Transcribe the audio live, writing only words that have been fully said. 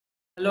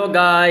Hello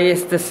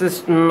guys, this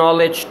is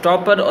knowledge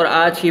topper और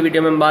आज की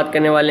वीडियो में हम बात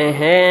करने वाले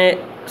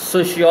हैं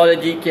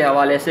सोशियोलॉजी के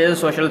हवाले से।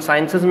 सोशल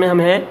साइंसेज में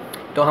हम हैं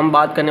तो हम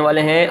बात करने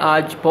वाले हैं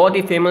आज बहुत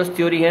ही फेमस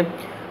थ्योरी है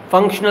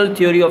फंक्शनल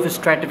थ्योरी ऑफ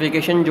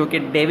स्ट्रैटिफिकेशन, जो कि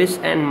डेविस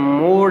एंड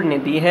मोर ने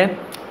दी है।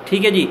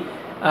 ठीक है जी।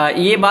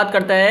 ये बात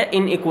करता है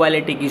इन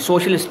इक्वालिटी की,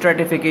 सोशल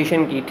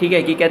स्ट्रैटिफिकेशन की। ठीक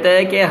है, कि कहता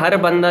है कि हर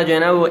बंदा जो है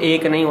ना वो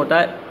एक नहीं होता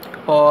है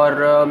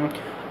और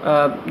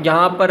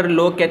यहाँ पर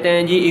लोग कहते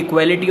हैं जी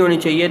इक्वालिटी होनी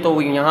चाहिए,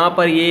 तो यहाँ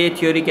पर ये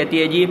थ्योरी कहती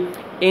है जी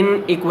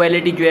इन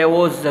इक्वालिटी जो है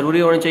वो ज़रूरी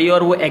होनी चाहिए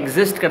और वो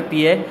एग्जिस्ट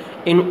करती है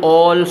इन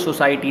ऑल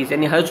सोसाइटीज़,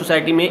 यानी हर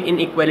सोसाइटी में इन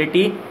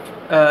इक्वालिटी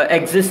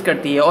एग्जिस्ट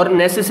करती है और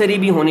नेसेसरी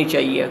भी होनी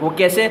चाहिए। वो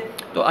कैसे,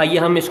 तो आइए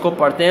हम इसको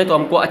पढ़ते हैं तो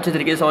हमको अच्छे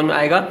तरीके से समझ में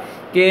आएगा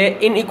कि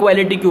इन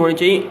इक्वालिटी क्यों होनी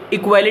चाहिए,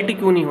 इक्वालिटी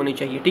क्यों नहीं होनी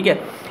चाहिए। ठीक है,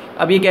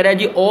 अब ये कह रहा है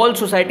जी all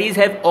societies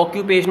have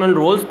occupational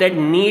roles that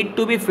need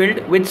to be filled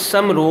with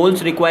some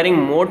roles requiring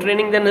more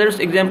training than others,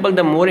 example the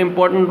more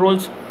important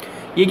roles.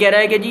 ये कह रहा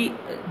है कि जी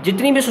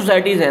जितनी भी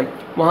सोसाइटीज़ हैं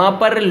वहाँ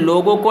पर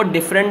लोगों को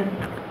डिफरेंट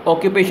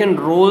ऑक्यूपेशन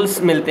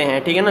रोल्स मिलते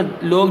हैं। ठीक है ना,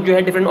 लोग जो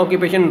है डिफरेंट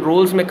ऑक्यूपेशन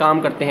रोल्स में काम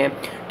करते हैं।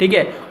 ठीक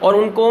है, और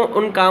उनको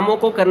उन कामों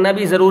को करना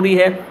भी ज़रूरी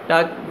है।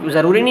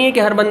 ज़रूरी नहीं है कि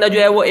हर बंदा जो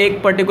है वो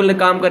एक पर्टिकुलर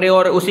काम करे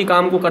और उसी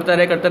काम को करता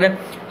रहे।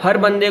 हर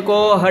बंदे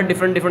को हर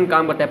डिफरेंट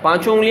काम करता है।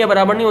 पांचों उंगलियां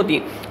बराबर नहीं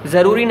होती।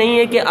 ज़रूरी नहीं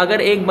है कि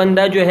अगर एक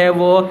बंदा जो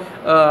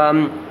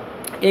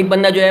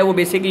है वो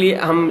बेसिकली,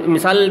 हम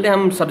मिसाल लेते हैं,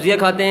 हम सब्जियां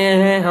खाते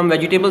हैं, हम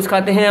वेजिटेबल्स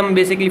खाते हैं, हम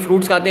बेसिकली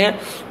फ्रूट्स खाते हैं,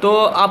 तो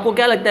आपको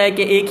क्या लगता है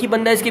कि एक ही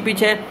बंदा इसके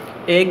पीछे है?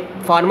 एक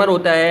फार्मर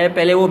होता है,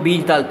 पहले वो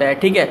बीज डालता है।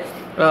 ठीक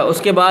है,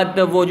 उसके बाद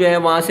वो जो है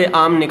वहाँ से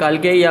आम निकाल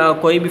के या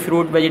कोई भी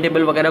फ्रूट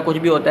वेजिटेबल वगैरह कुछ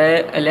भी होता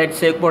है, लेट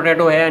से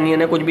पोटैटो है,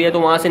 अनियन है, कुछ भी है, तो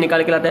वहाँ से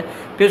निकाल के लाता है।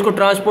 फिर उसको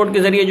ट्रांसपोर्ट के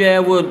ज़रिए जो है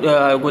वो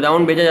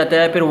गोदाउन भेजा जाता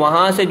है। फिर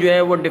वहाँ से जो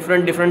है वो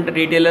डिफरेंट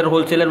रिटेलर,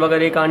 होलसेलर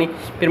वगैरह कहानी,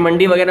 फिर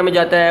मंडी वगैरह में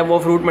जाता है, वो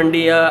फ्रूट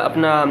मंडी या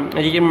अपना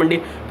वेजिटेबल मंडी,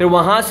 फिर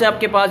वहाँ से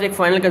आपके पास एक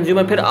फाइनल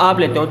कंज्यूमर, फिर आप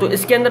लेते हो। तो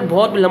इसके अंदर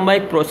बहुत लंबा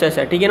एक प्रोसेस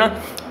है। ठीक है ना,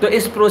 तो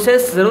इस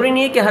प्रोसेस ज़रूरी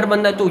नहीं है कि हर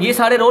बंदा, तो ये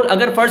सारे रोल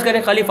अगर फ़र्ज़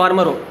करें खाली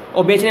फार्मर हो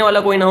और बेचने वाला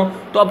कोई ना हो,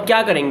 तो अब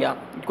क्या करेंगे आप?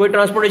 कोई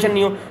ट्रांसपोर्टेशन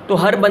नहीं हो, तो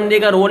हर बंदे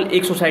का रोल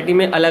एक सोसाइटी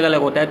में अलग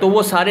अलग होता है। तो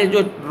वो सारे जो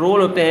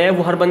रोल होते हैं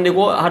वो हर बंदे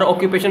को, हर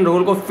ऑक्यूपेशन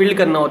रोल को फिल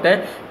करना होता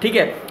है। ठीक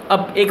है,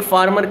 अब एक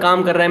फार्मर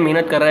काम कर रहा है,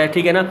 मेहनत कर रहा है,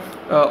 ठीक है ना,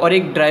 और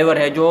एक ड्राइवर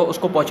है जो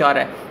उसको पहुंचा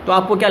रहा है, तो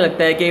आपको क्या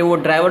लगता है कि वो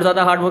ड्राइवर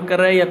ज़्यादा हार्ड वर्क कर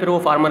रहा है या फिर वो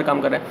फार्मर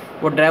काम कर रहा है?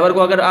 वो ड्राइवर को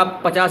अगर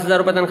आप 50,000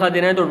 रुपये तनख्वाह दे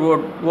रहे हैं तो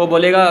वो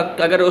बोलेगा,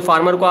 अगर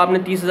फार्मर को आपने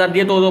 30,000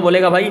 दिए तो वो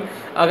बोलेगा भाई,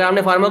 अगर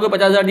आपने फार्मर को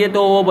 50,000 दिए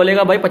तो वो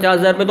बोलेगा भाई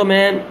 50,000 में तो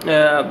मैं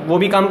वो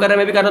भी काम कर रहा है,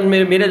 मैं भी कर रहा हूँ,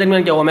 मेरे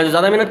दरमियान क्या हुआ, मैं तो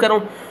ज़्यादा मेहनत कर रहा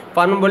हूँ।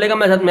 फार्मर बोलेगा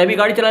मैं भी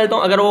गाड़ी चला लेता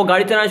हूँ। अगर वो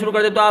गाड़ी चलाना शुरू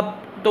कर दे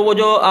तो वो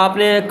जो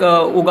आपने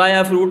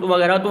उगाया फ्रूट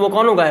वगैरह, तो वो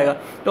कौन उगाएगा?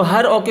 तो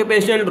हर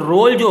ऑक्यूपेशनल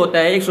रोल जो होता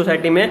है एक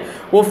सोसाइटी में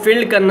वो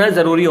फिल करना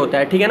ज़रूरी होता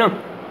है। ठीक है ना,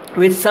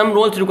 with some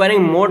roles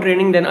requiring more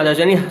training than others,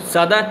 यानी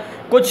ज़्यादा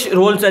कुछ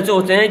रोल्स ऐसे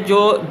होते हैं जो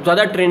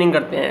ज़्यादा ट्रेनिंग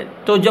करते हैं।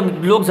 तो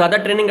जब लोग ज़्यादा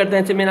ट्रेनिंग करते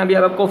हैं, जैसे मैंने अभी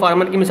आपको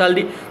फार्मर की मिसाल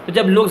दी, तो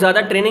जब लोग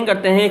ज़्यादा ट्रेनिंग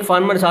करते हैं, एक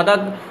फार्मर ज़्यादा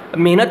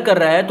मेहनत कर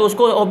रहा है, तो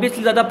उसको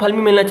ऑब्वियसली ज़्यादा फल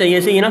भी मिलना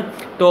चाहिए, सही है ना।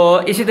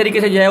 तो इसी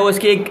तरीके से जो है वो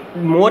इसके एक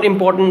मोर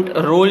इम्पॉर्टेंट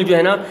रोल जो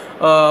है ना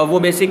वो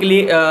बेसिकली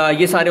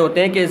ये सारे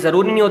होते हैं कि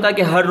ज़रूरी नहीं होता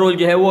कि हर रोल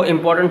जो है वो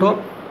इम्पॉर्टेंट हो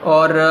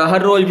और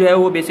हर रोल जो है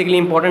वो बेसिकली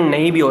इम्पॉर्टेंट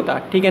नहीं भी होता।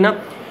 ठीक है ना,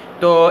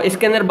 तो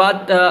इसके अंदर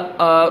बात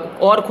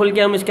और खुल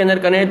के हम इसके अंदर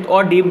करें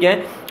और डीप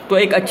जाएँ, तो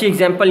एक अच्छी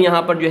एग्जांपल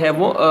यहाँ पर जो है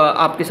वो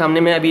आपके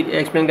सामने मैं अभी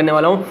एक्सप्लेन करने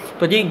वाला हूँ।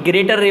 तो जी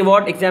greater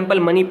reward, example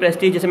money,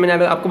 Prestige. जैसे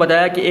मैंने आपको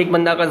बताया कि एक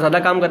बंदा अगर ज़्यादा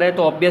काम कर रहा है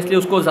तो ऑब्वियसली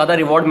उसको ज़्यादा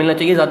रिवॉर्ड मिलना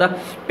चाहिए, ज़्यादा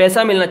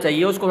पैसा मिलना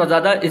चाहिए, उसको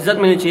ज़्यादा इज्जत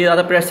मिलनी चाहिए,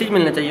 ज़्यादा प्रेस्टीज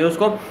मिलना चाहिए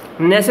उसको।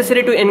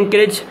 Necessary to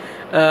encourage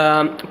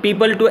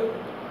people to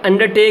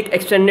undertake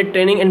extended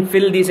training and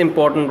fill this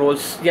important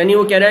roles, यानी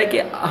वो कह रहा है कि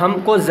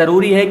हमको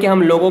ज़रूरी है कि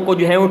हम लोगों को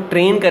जो है वो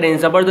ट्रेन करें,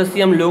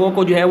 ज़बरदस्ती हम लोगों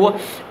को जो है वो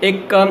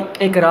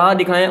एक राह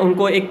दिखाएं,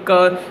 उनको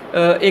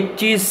एक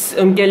चीज़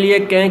उनके लिए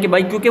कहें कि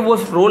भाई, क्योंकि वो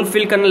रोल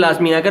फिल करना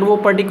लाजमी है। अगर वो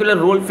पर्टिकुलर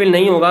रोल फिल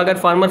नहीं होगा, अगर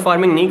फार्मर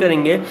फार्मिंग नहीं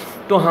करेंगे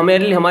तो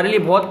हमारे लिए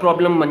बहुत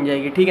प्रॉब्लम बन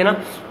जाएगी। ठीक है ना,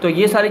 तो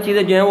ये सारी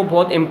चीज़ें जो हैं वो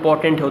बहुत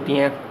इंपॉर्टेंट होती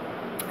हैं।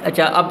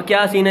 अच्छा, अब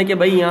क्या सीन है कि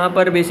भाई यहाँ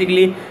पर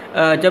बेसिकली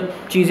जब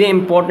चीज़ें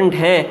इंपॉर्टेंट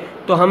हैं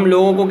तो हम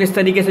लोगों को किस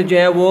तरीके से जो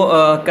है वो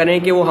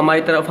करें कि वो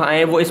हमारी तरफ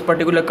आएँ, वो इस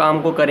पर्टिकुलर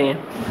काम को करें।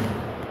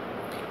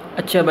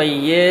 अच्छा भाई,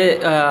 ये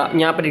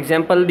यहाँ पर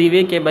एग्जांपल दी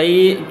हुई कि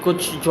भाई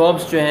कुछ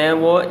जॉब्स जो हैं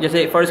वो,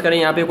 जैसे फ़र्ज़ करें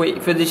यहाँ पे कोई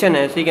फिजिशियन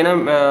है, ठीक है ना,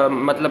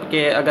 मतलब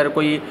कि अगर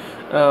कोई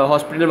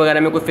हॉस्पिटल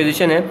वगैरह में कोई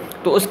फिजिशियन है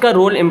तो उसका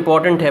रोल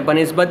इम्पॉर्टेंट है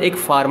बनिस्बत एक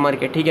फार्मर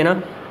के। ठीक है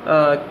ना,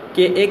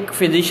 कि एक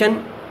फिजिशियन,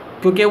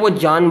 क्योंकि वो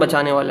जान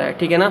बचाने वाला है।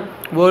 ठीक है ना,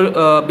 वो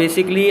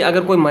बेसिकली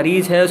अगर कोई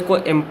मरीज़ है, उसको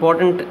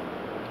इम्पोर्टेंट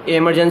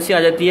इमरजेंसी आ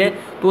जाती है,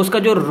 तो उसका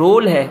जो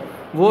रोल है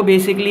वो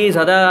बेसिकली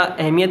ज़्यादा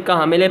अहमियत का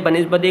हामिल है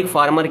बनिस्बत एक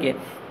फार्मर के।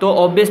 तो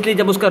ऑब्वियसली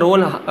जब उसका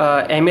रोल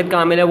अहमियत का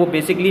हामिल है, वो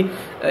बेसिकली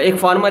एक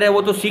फार्मर है,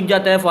 वो तो सीख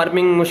जाता है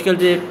फार्मिंग, मुश्किल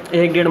से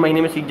 1-1.5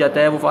 महीने में सीख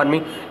जाता है वो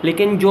फार्मिंग।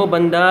 लेकिन जो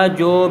बंदा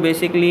जो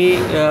बेसिकली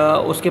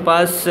उसके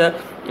पास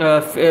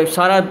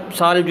सारा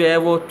साल जो है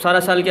वो, सारा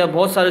साल क्या,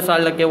 बहुत सारे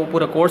साल लग के वो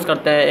पूरा कोर्स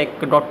करता है,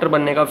 एक डॉक्टर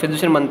बनने का,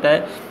 फिजिशियन बनता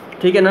है,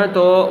 ठीक है ना।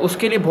 तो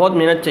उसके लिए बहुत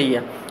मेहनत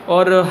चाहिए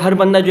और हर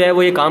बंदा जो है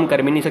वो ये काम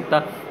कर भी नहीं सकता।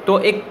 तो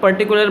एक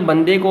पर्टिकुलर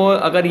बंदे को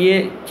अगर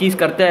ये चीज़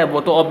करता है वो,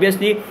 तो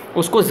ऑब्वियसली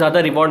उसको ज़्यादा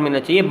रिवॉर्ड मिलना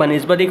चाहिए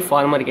बनिस्बत एक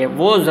फार्मर के।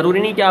 वो ज़रूरी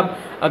नहीं कि आप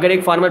अगर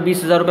एक फार्मर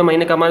 20,000 रुपये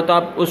महीने कमा रहे तो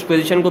आप उस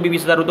फिजिशियन को भी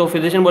 20,000 रुपये, तो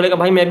फिजिशियन बोलेगा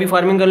भाई मैं भी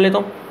फार्मिंग कर लेता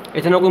हूँ,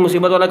 इतना कोई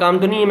मुसीबत वाला काम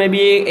तो नहीं है, मैं भी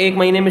एक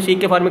महीने में सीख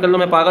के फार्मिंग कर लूँ,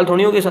 मैं पागल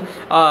थोड़ी हूँ कि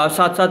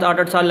 7-7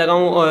 8-8 साल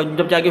लगाऊँ और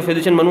जब जाके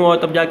फिजिशियन बनूँ और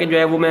तब जाके जो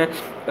है वो मैं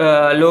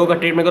लोगों का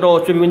ट्रीटमेंट करूँ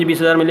और उसमें भी मुझे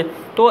 20,000 मिले।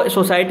 तो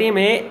सोसाइटी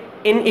में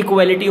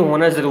इनइक्वालिटी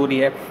होना ज़रूरी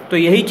है। तो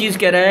यही चीज़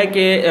कह रहा है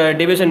कि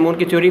डेविस एंड मूर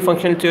की theory,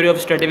 functional theory of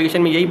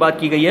stratification में यही बात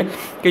की गई है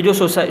कि जो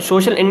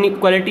सोशल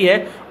इनइक्वालिटी है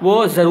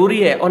वो ज़रूरी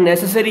है और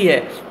नेसेसरी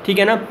है, ठीक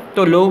है ना।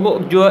 तो लोगों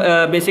जो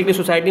बेसिकली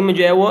सोसाइटी में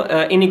जो है वो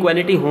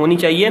इनइक्वालिटी होनी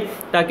चाहिए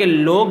ताकि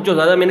लोग जो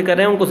ज़्यादा मेहनत कर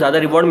रहे हैं उनको ज़्यादा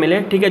रिवॉर्ड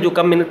मिले, ठीक है, जो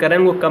कम मेहनत कर रहे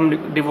हैं उनको कम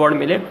रिवॉर्ड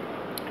मिले,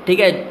 ठीक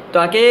है।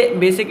 ताकि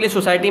बेसिकली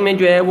सोसाइटी में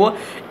जो है वो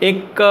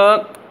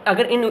एक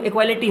अगर इन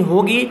इक्वालिटी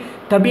होगी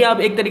तभी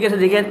आप एक तरीके से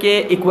देखें कि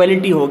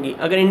इक्वालिटी होगी।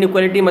 अगर इन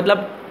इक्वालिटी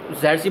मतलब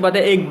ज़ाहिर सी बात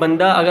है, एक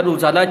बंदा अगर वो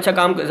ज़्यादा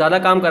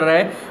काम कर रहा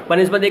है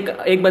बनिस्बत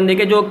एक बंदे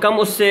के जो कम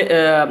उससे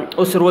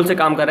उस रोल से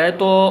काम कर रहा है,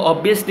 तो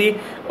ऑब्वियसली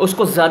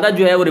उसको ज़्यादा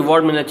जो है वो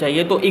रिवॉर्ड मिलना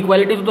चाहिए। तो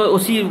इक्वालिटी तो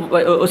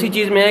उसी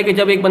चीज़ में है कि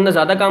जब एक बंदा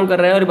ज़्यादा काम कर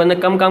रहा है और बंदा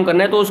कम काम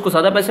करना है तो उसको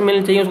ज़्यादा पैसे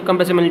मिलने चाहिए, उसको कम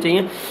पैसे मिलने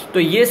चाहिए। तो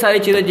ये सारी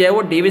चीज़ें जो है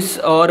वो डेविस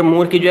और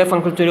मूर की जो है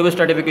फंक्शनल थ्योरी ऑफ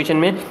स्ट्रैटिफिकेशन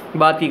में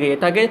बात की गई है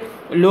ताकि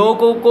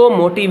लोगों को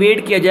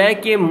मोटिवेट किया जाए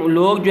कि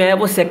लोग जो है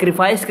वो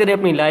सेक्रीफाइस करें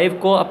अपनी लाइफ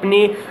को,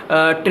 अपनी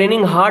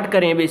ट्रेनिंग हार्ड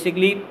करें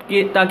बेसिकली,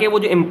 कि ताकि वो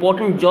जो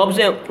इम्पोर्टेंट जॉब्स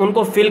हैं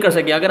उनको फिल कर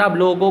सके। अगर आप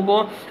लोगों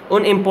को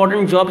उन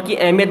इम्पोर्टेंट जॉब की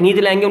अहमियत नहीं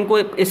दिलाएंगे, उनको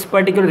इस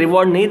पर्टिकुलर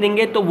रिवॉर्ड नहीं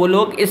देंगे, तो वो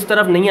लोग इस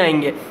तरफ नहीं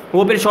आएंगे,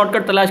 वो फिर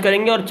शॉर्टकट तलाश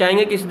करेंगे और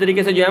चाहेंगे किसी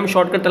तरीके से जो है हम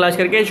शॉर्टकट तलाश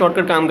करके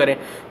शॉर्टकट काम करें।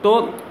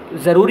 तो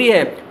ज़रूरी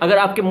है अगर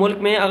आपके मुल्क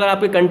में, अगर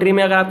आपके कंट्री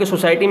में, अगर आपके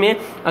सोसाइटी में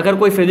अगर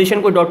कोई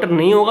फिजिशियन, कोई डॉक्टर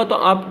नहीं होगा तो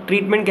आप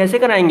ट्रीटमेंट कैसे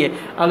कराएंगे?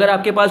 अगर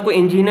आपके पास कोई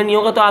इंजीनियर नहीं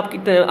होगा तो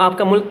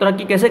आपका मुल्क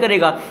तरक्की कैसे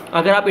करेगा?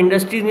 अगर आप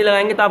इंडस्ट्रीज़ नहीं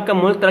लगाएंगे तो आपका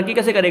मुल्क तरक्की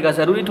कैसे करेगा?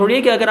 ज़रूरी थोड़ी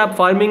है कि अगर आप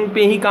फार्मिंग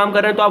पे ही काम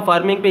कर रहे हैं तो आप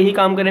फार्मिंग पे ही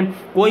काम करें।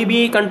 कोई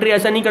भी कंट्री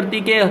ऐसा नहीं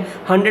करती कि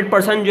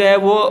 100% जो है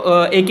वो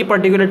एक ही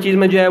पर्टिकुलर चीज़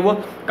में जो है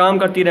वो काम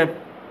करती रहे।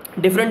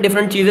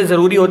 डिफरेंट चीज़ें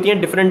ज़रूरी होती हैं,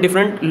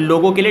 डिफरेंट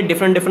लोगों के लिए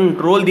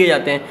डिफरेंट रोल दिए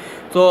जाते हैं।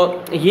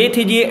 तो ये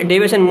थी जी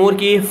डेविस एंड मूर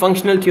की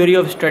फंक्शनल थ्योरी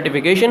ऑफ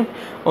स्ट्रैटिफिकेशन।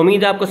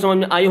 उम्मीद है आपको समझ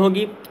में आई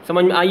होगी।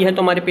 समझ में आई है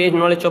तो हमारे पेज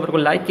नॉलेज चॉपर को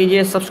लाइक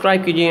कीजिए,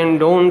 सब्सक्राइब कीजिए and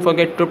don't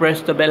forget to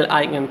press the bell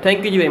icon.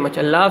 Thank you ji very much.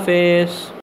 अल्लाह हाफिज़।